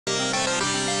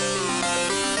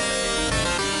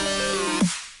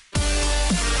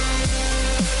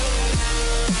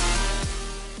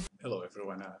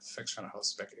everyone,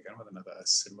 fxchannelhouse back again with another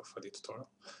CINEMA4D tutorial.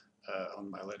 On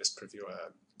my latest preview, I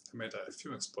made a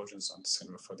few explosions on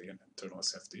CINEMA4D and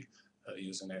TurbulenceFD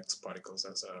using X particles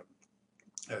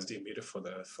as the emitter for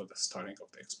the starting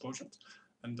of the explosion.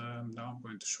 And now I'm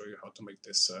going to show you how to make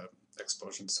these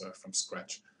explosions from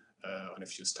scratch on a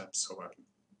few steps. So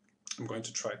I'm going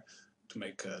to try to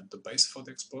make the base for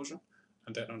the explosion,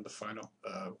 and then on the final,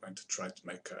 I'm going to try to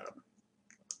make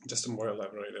just a more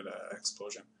elaborated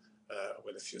explosion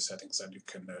with a few settings that you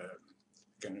can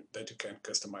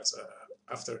customize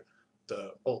after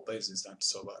the whole base is done.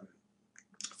 So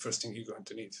first thing you're going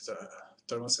to need is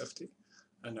TurbulenceFD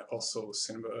and also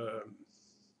Cinema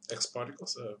X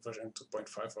particles version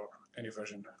 2.5 or any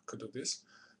version could do this.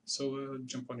 So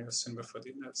jump on your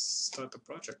CINEMA4D and let's start the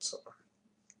project. So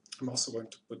I'm also going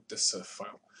to put this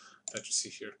file that you see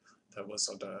here that was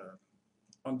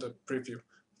on the preview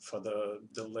for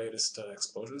the latest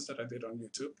explosions that I did on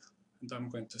YouTube, and I'm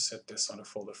going to set this on a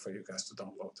folder for you guys to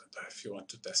download if you want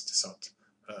to test this out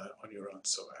on your own.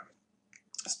 So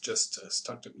let's just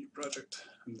start a new project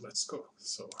and let's go.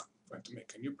 So I'm going to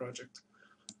make a new project,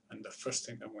 and the first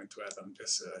thing I'm going to add on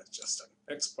this is just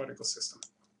an X particle system.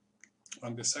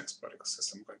 On this X particle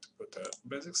system, I'm going to put a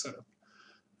basic setup,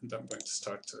 and I'm going to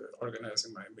start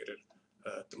organizing my emitter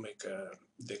to make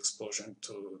the explosion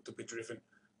to be driven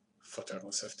for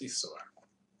TurbulenceFD. So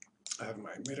I have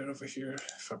my emitter over here.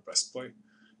 If I press play,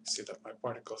 see that my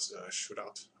particles shoot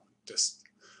out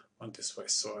on this way.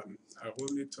 So I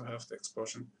will need to have the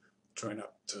explosion join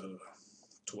up to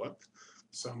up.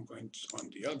 So I'm going to, on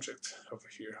the object over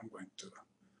here, I'm going to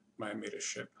my emitter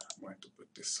shape. I'm going to put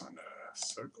this on a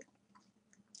circle,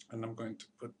 and I'm going to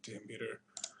put the emitter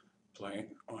plane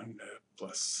on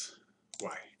plus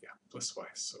y. Yeah, plus y.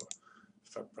 So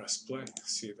if I press play,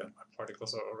 see that my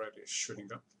particles are already shooting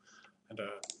up and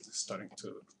starting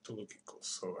to looking cool.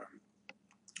 So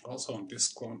also on this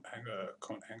cone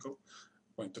angle,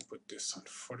 I'm going to put this on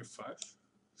 45,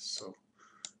 so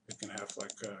you can have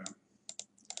like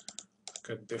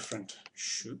a different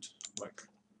shoot, like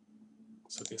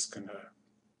so this can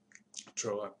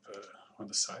draw up on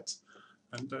the sides,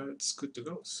 and it's good to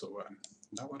go. So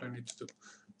now what I need to do.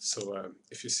 So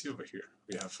if you see over here,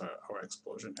 we have our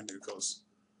explosion, and it goes,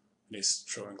 and it's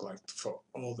showing like for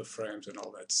all the frames and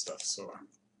all that stuff. So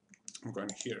I'm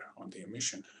going here on the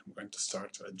emission, I'm going to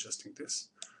start adjusting this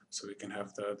so we can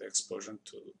have the explosion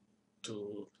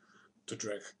to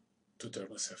drag to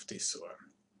TurbulenceFD. So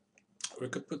we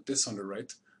could put this on the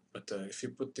right, but if you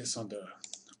put this on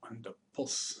the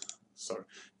pulse, sorry,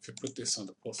 if you put this on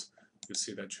the pulse, you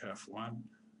see that you have 1,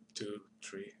 2,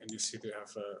 3, and you see they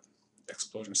have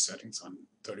explosion settings on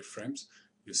 30 frames.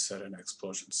 You set an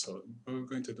explosion. So we're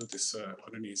going to do this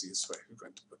on an easiest way. We're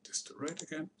going to put this to right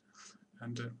again,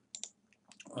 and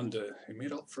on the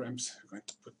middle frames, we're going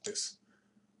to put this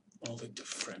only to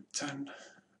frame 10,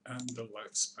 and the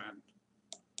lifespan,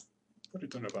 put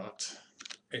it on about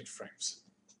 8 frames.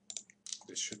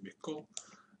 This should be cool,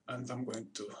 and I'm going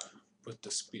to put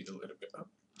the speed a little bit up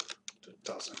to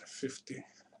 1050,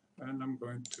 and I'm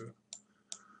going to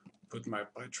put my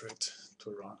bitrate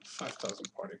to around 5000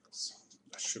 particles.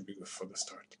 That should be good for the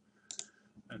start.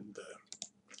 And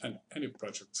any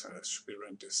project should be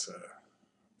run this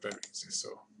very easy. So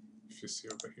if you see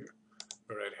over here,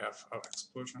 we already have our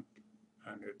explosion,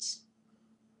 and it's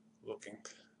looking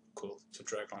cool to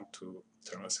drag onto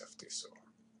TurbulenceFD. So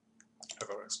have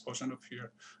our explosion up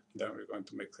here. Then we're going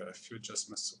to make a few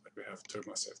adjustments so that we have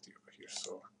TurbulenceFD over here.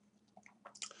 So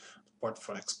the part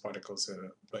for X particles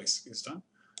base is done.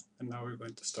 And now we're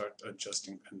going to start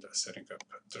adjusting and setting up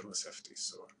TurbulenceFD.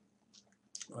 So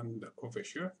over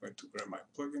here, I'm going to grab my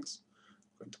plugins.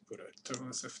 I'm going to put a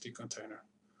TurbulenceFD container.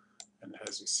 And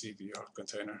as you see, the R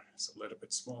container is a little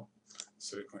bit small.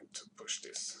 So we're going to push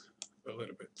this a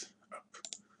little bit up.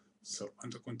 So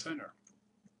on the container,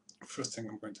 first thing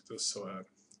I'm going to do, so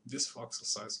this voxel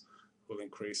size will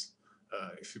increase.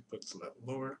 If you put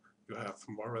lower, you have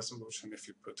more resolution. If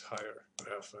you put higher,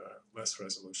 you have less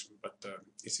resolution, but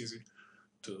it's easy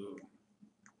to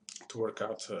work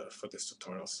out for this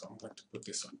tutorial. So I'm going to put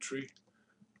this on 3,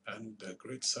 and the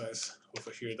grid size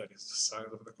over here, that is the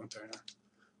size of the container,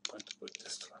 I'm going to put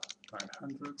this to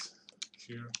 900,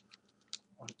 here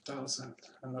 1000,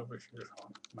 and over here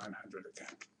on 900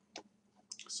 again.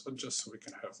 So just so we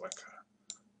can have like a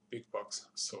big box,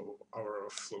 so our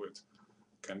fluid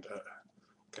can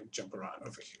jump around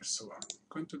over here. So I'm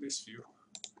going to this view,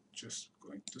 just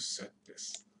going to set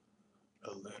this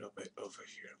a little bit over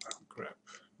here. I'll grab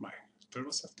my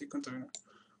TurbulenceFD container,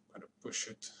 I'm going to push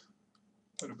it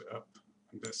a little bit up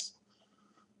on this,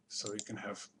 so you can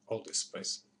have all this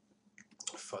space.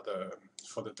 for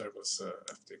the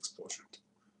TurbulenceFD explosion.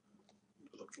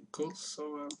 Looking cool.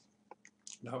 So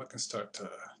now I can start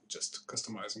just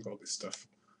customizing all this stuff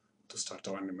to start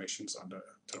our animations on the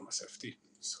TurbulenceFD.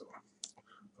 So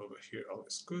over here all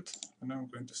is good, and now I'm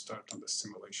going to start on the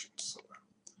simulation. So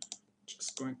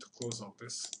just going to close all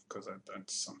this because I've done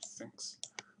some things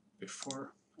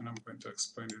before, and I'm going to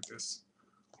explain you this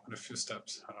in a few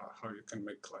steps how you can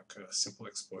make like a simple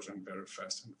explosion very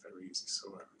fast and very easy.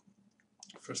 So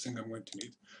first thing I'm going to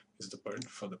need is the burn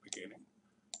for the beginning.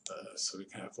 So we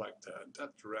can have like that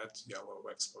red yellow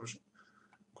explosion.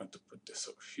 I'm going to put this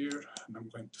over here, and I'm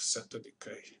going to set the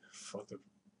decay for the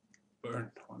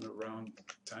burn on around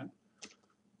 10.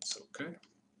 It's okay.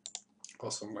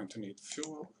 Also I'm going to need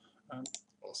fuel and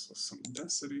also some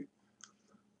density,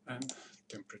 and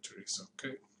temperature is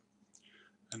okay.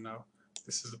 And now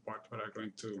this is the part where I'm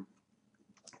going to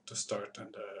start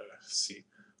and see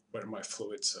where my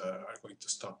fluids are going to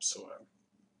stop. So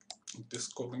this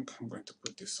cooling, I'm going to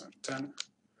put this on 10.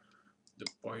 The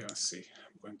buoyancy,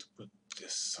 I'm going to put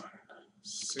this on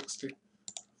 60.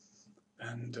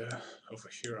 And over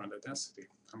here on the density,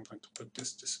 I'm going to put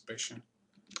this dissipation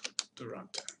to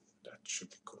around 10. That should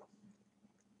be cool.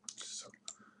 So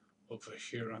over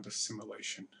here on the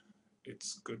simulation,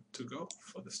 it's good to go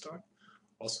for the start.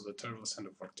 Also the turbulence and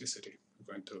the vorticity, I'm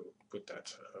going to put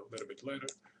that a little bit later.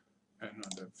 And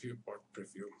on the viewport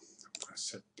preview, I'm going to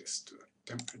set this to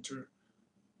temperature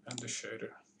and the shader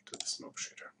to the smoke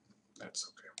shader. That's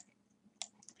okay.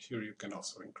 Here you can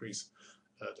also increase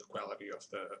the quality of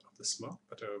the smoke,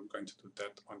 but I'm going to do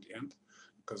that on the end,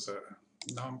 because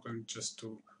now I'm going just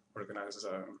to organize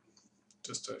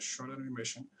just a short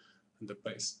animation and the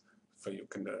base, for you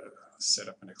can set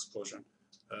up an explosion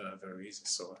very easy.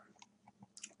 So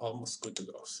almost good to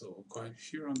go. So going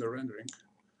here on the rendering,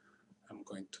 I'm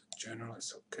going to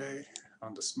generalize okay.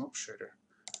 On the smoke shader,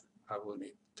 I will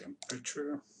need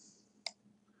temperature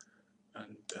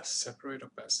and separate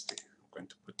opacity. I'm going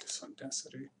to put this on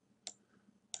density.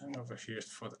 And over here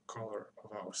for the color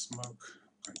of our smoke,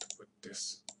 I'm going to put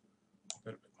this a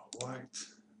little bit more light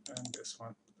and this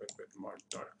one a little bit more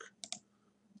dark,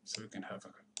 so we can have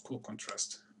a cool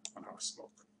contrast on our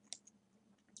smoke.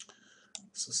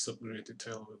 So subgrade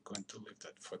detail, we're going to leave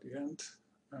that for the end,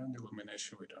 and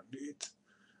illumination we don't need.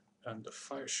 And the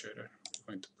fire shader,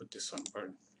 we're going to put this on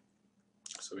burn,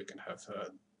 so we can have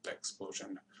the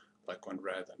explosion like on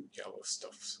red and yellow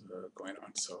stuff going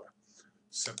on. So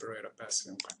separate opacity,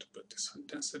 I'm going to put this on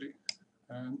density,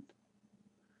 and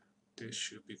this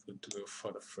should be good to go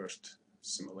for the first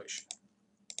simulation.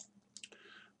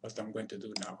 What I'm going to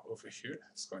do now over here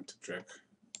is going to drag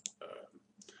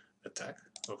a tag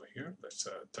over here. That's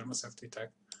a TurbulenceFD tag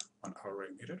on our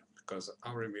emitter, because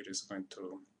our emitter is going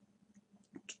to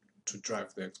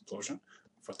drive the explosion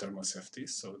for TurbulenceFD.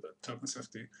 So the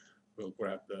TurbulenceFD will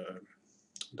grab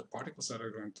the particles that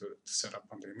are going to set up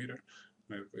on the emitter,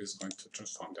 and it is going to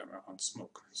transform them on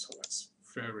smoke. So that's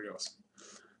very awesome.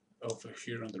 Over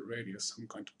here on the radius, I'm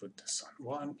going to put this on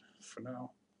 1 for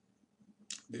now.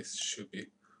 This should be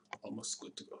almost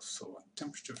good to go. So on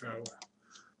temperature variable,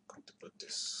 I'm going to put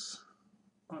this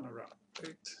on around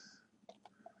 8.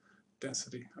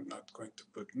 Density, I'm not going to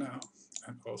put now.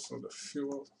 And also the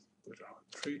fuel, put it on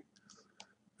 3.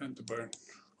 And the burn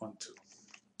on 2.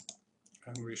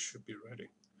 And we should be ready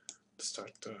to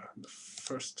start the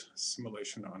first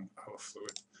simulation on our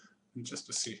fluid, and just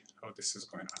to see how this is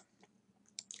going on.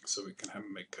 So we can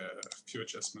make a few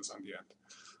adjustments on the end,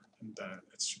 and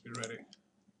it should be ready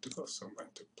to go. So I'm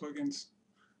going to plugins,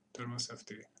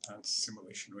 TurbulenceFD, and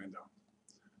simulation window.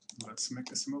 Let's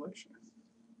make a simulation.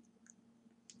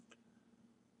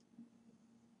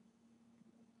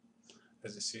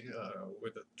 As you see,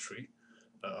 with the tree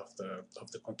of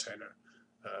the container,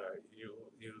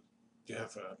 you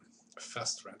have a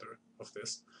fast render of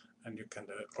this, and you can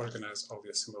organize all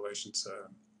your simulations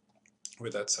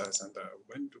with that size. And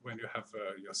when you have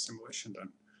your simulation done,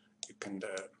 you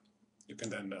can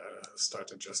then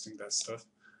start adjusting that stuff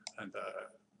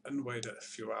and wait a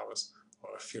few hours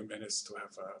or a few minutes to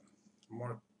have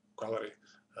more quality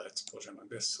explosion on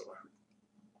this. So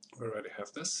we already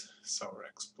have this. It's our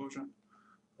explosion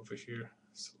over here.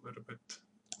 It's a little bit,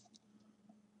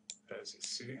 as you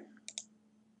see,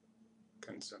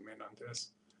 can zoom in on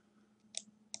this,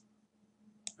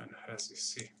 and as you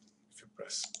see, if you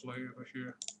press play over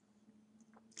here,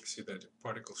 you see that the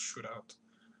particles shoot out,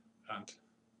 and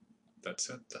that's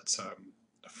it. That's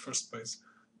the first place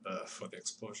for the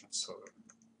explosion. So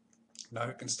now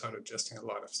you can start adjusting a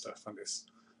lot of stuff on this.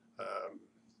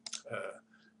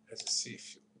 As you see,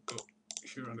 if you go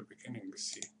here on the beginning, you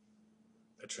see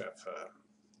that you have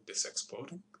this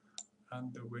exploding,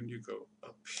 And when you go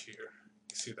up here,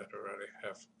 you see that I already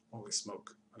have only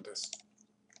smoke on this.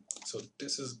 So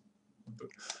this is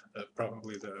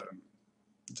probably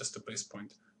just the base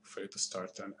point for you to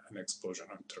start an explosion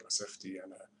on TurbulenceFD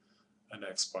and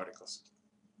X particles.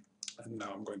 And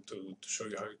now I'm going to show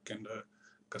you how you can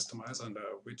customize and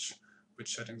which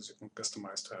settings you can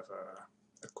customize to have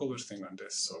a cooler thing on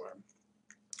this. So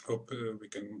hope we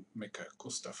can make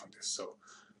cool stuff on this. So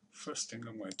first thing,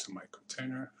 I'm going to my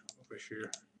container over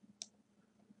here.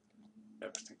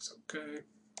 Everything's okay.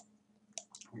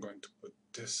 I'm going to put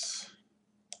this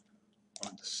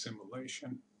on the simulation.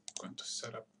 I'm going to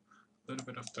set up a little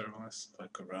bit of turbulence,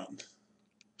 like around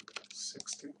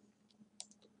 60.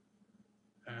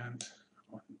 And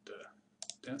on the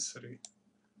density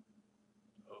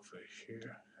over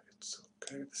here, it's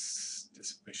okay. This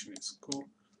dissipation is cool.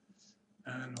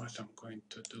 And what I'm going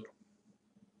to do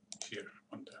here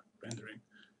on the rendering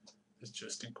is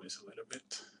just increase a little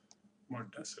bit more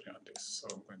density on this. So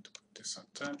I'm going to put this on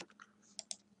 10.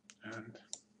 And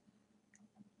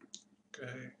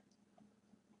okay,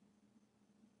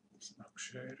 smoke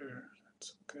shader,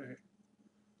 that's okay.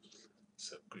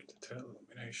 Subgrid detail,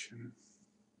 illumination,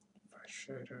 fire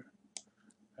shader,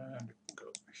 and we can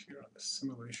go here on the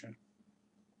simulation.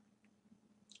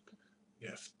 We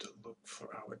have to look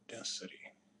for our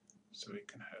density, so we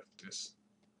can have this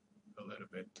a little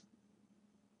bit.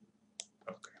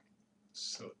 Okay,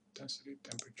 so density,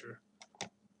 temperature.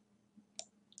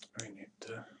 I need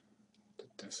the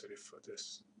density for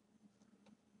this.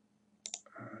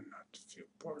 Not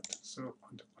viewport, so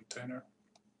on the container,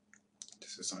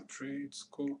 this is on 3, it's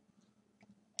cool.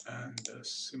 And the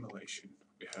simulation,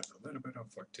 we have a little bit of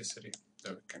vorticity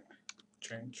that we can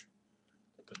change.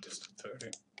 Put this to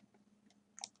 30.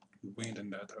 Wind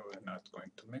and data, we're not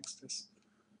going to mix this.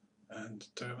 And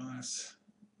turbulence,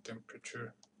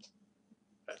 temperature,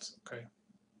 that's okay.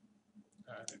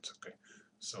 And it's okay.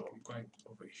 So I'm going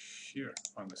over here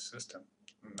on the system.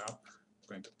 Now I'm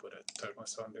going to put a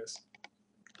turbulence on this.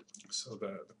 So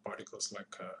the particles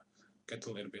like get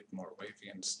a little bit more wavy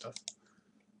and stuff.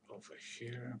 Over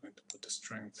here, I'm going to put the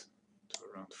strength to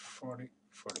around 40,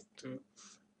 42,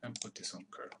 and put this on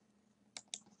curve.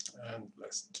 And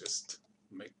let's just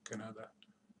make another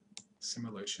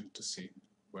simulation to see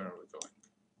where are we going.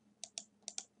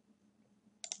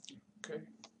 Okay,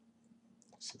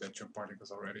 see that your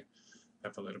particles already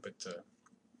have a little bit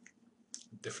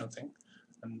different thing,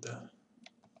 and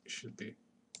you should be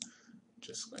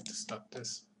just going to stop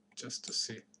this just to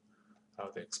see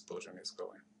how the explosion is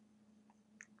going.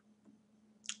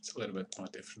 It's a little bit more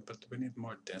different, but we need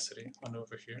more density on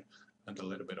over here and a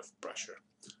little bit of pressure,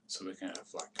 so we can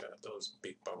have like those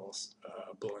big bubbles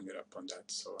blowing it up on that.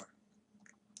 So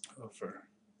over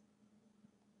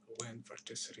wind,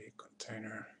 vorticity,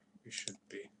 container, we should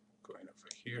be going over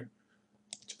here.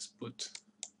 Just put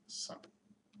some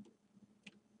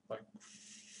like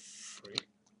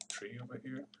three over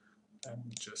here,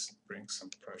 and just bring some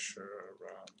pressure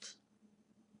around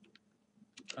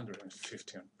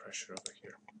 150 on pressure over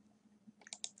here.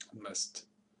 And let's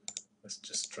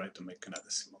just try to make another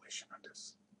simulation on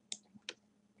this.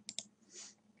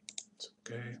 It's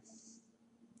okay.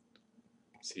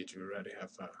 See, you already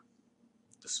have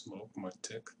the smoke more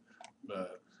thick,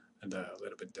 and a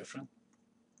little bit different.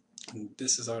 And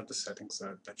these are the settings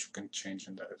that you can change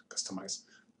and customize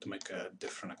to make a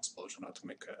different explosion or to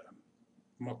make a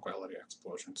more quality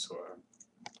explosion. So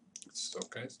it's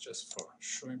okay, it's just for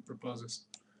showing purposes.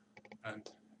 And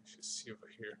if you see over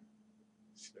here,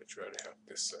 see that you already have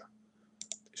this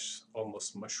this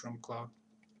almost mushroom cloud,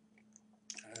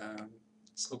 and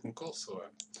it's looking cool. So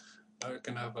now you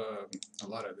can have a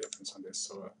lot of difference on this.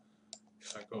 So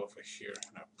if I go over here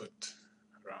and I put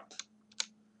around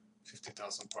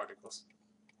 50,000 particles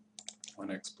on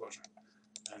an explosion,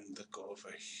 and go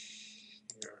over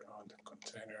here on the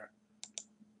container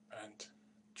and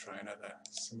try another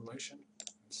simulation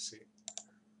and see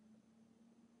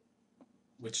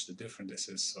which the different this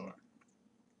is. So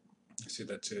you see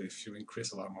that if you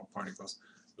increase a lot more particles,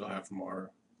 you'll have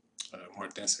more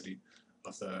density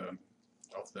of the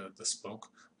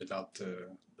smoke without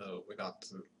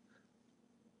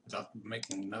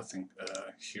making nothing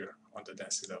here on the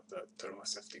density of the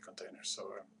TurbulenceFD container.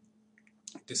 So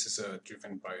this is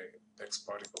driven by X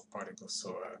particles.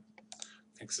 So I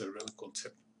think it's a really cool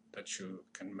tip that you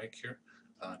can make here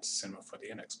on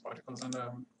CINEMA4D and X particles. And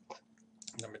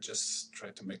let me just try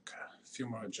to make a few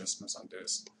more adjustments on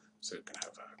this so you can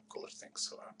have a cooler thing.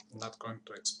 So I'm not going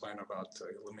to explain about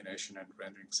illumination and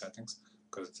rendering settings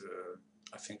because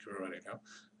I think you already know.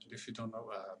 And if you don't know,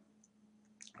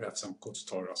 we have some cool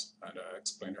tutorials and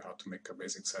explain you how to make a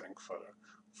basic setting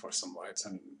for some lights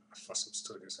and for some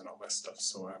studios and all that stuff.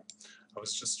 So I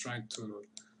was just trying to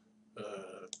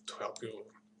help you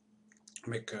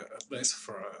make a base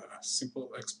for a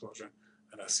simple explosion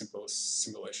and a simple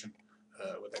simulation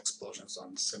with explosions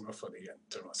on CINEMA4D and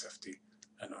TurbulenceFD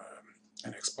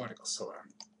and X particles. So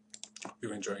hope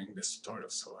you're enjoying this tutorial.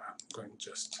 So I'm going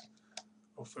just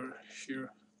over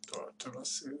here to our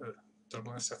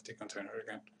TurbulenceFD container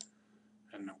again,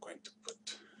 and I'm going to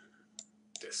put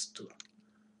this to,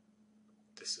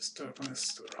 this is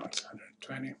turbulence to around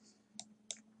 120.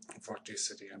 For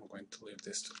intensity, I'm going to leave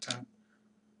this to 10.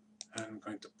 And I'm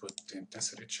going to put the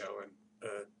intensity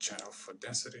channel for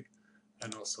density,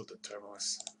 and also the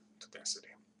turbulence to density.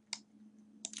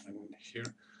 And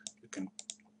here you can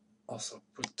also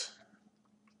put,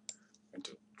 I'm going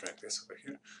to drag this over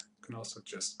here. You can also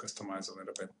just customize a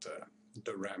little bit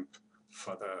the ramp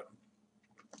for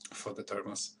the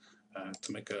turbulence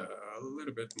to make a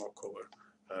little bit more cooler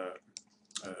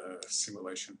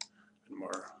simulation and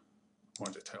more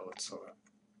detailed. So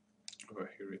over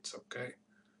here it's okay.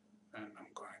 And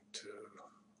I'm going to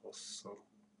also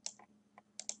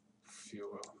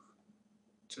fuel,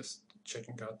 just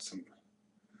checking out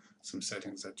some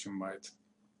settings that you might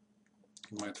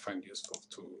find useful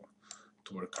to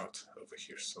work out over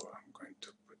here. So I'm going to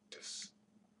put this.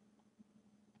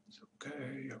 It's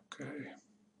okay.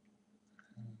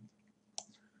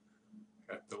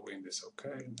 The wind is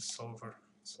okay, and the solver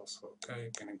is also okay.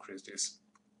 You can increase this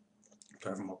to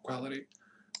have more quality.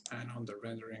 And on the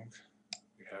rendering,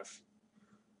 we have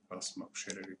a smoke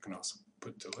shader. You can also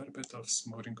put a little bit of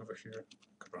smoothing over here,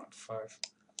 around 5,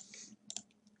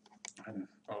 and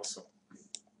also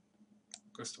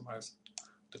customize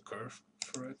the curve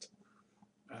for it.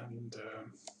 And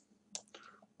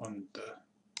on the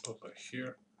over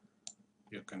here,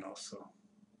 you can also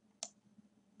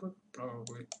put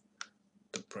probably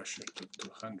the pressure to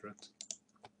 200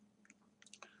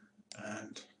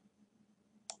 and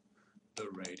the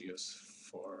radius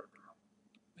for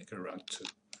make it around 2,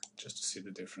 just to see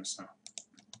the difference now.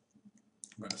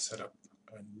 I'm going to set up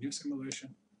a new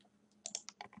simulation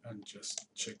and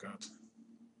just check out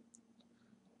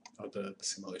how the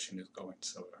simulation is going.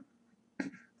 So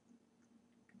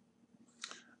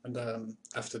and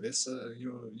after this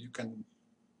you can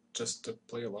just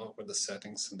play along with the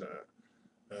settings and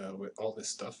with all this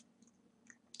stuff,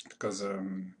 because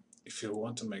if you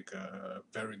want to make a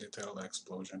very detailed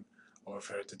explosion or a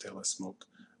very detailed smoke,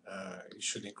 you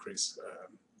should increase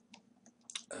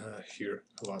here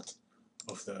a lot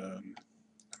of the, let me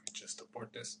just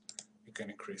abort this, you can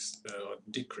increase or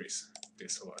decrease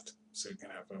this a lot, so you can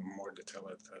have a more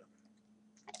detailed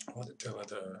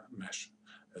mesh,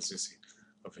 as you see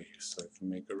over here. So if you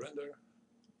make a render,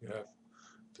 you have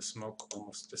the smoke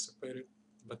almost dissipated,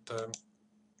 but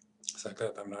it's like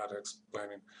that. I'm not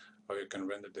explaining how you can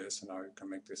render this and how you can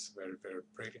make this very, very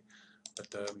pretty,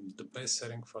 but the base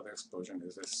setting for the explosion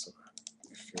is this. So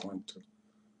if you want to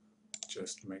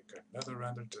just make another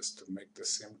render just to make the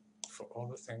sim for all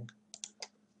the thing,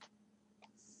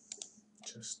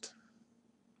 just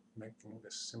making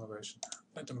this simulation.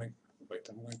 I'm going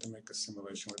to make a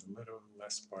simulation with a little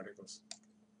less particles,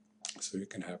 so you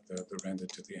can have the render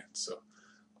to the end. So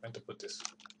I'm going to put this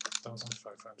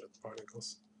 1500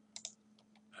 particles,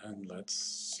 and let's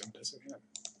sim this again.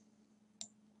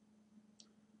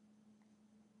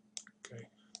 Okay,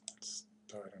 let's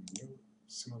start a new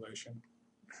simulation.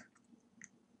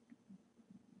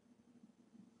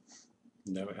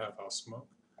 Never have our smoke.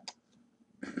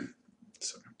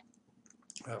 So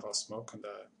I have our smoke, and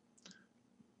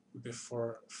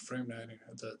before frame 90,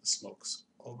 the smoke's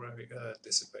already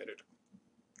dissipated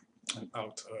and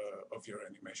out of your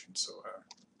animation. So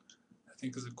I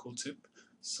think it's a cool tip.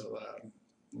 So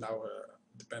now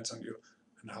depends on you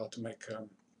and how to make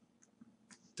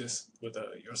this with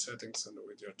your settings and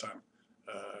with your time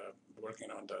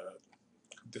working on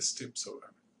this tip. So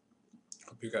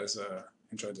hope you guys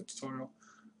enjoyed the tutorial.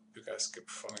 Hope you guys keep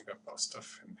following up our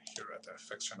stuff in here at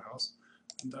fxchannelhouse,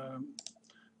 and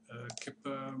keep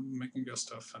making your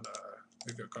stuff, and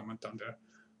leave your comment down there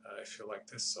if you like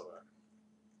this. So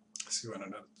see you in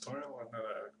another tutorial or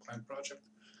another client project,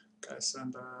 guys,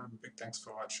 and big thanks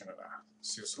for watching, and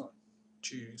see you soon.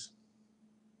 Cheers.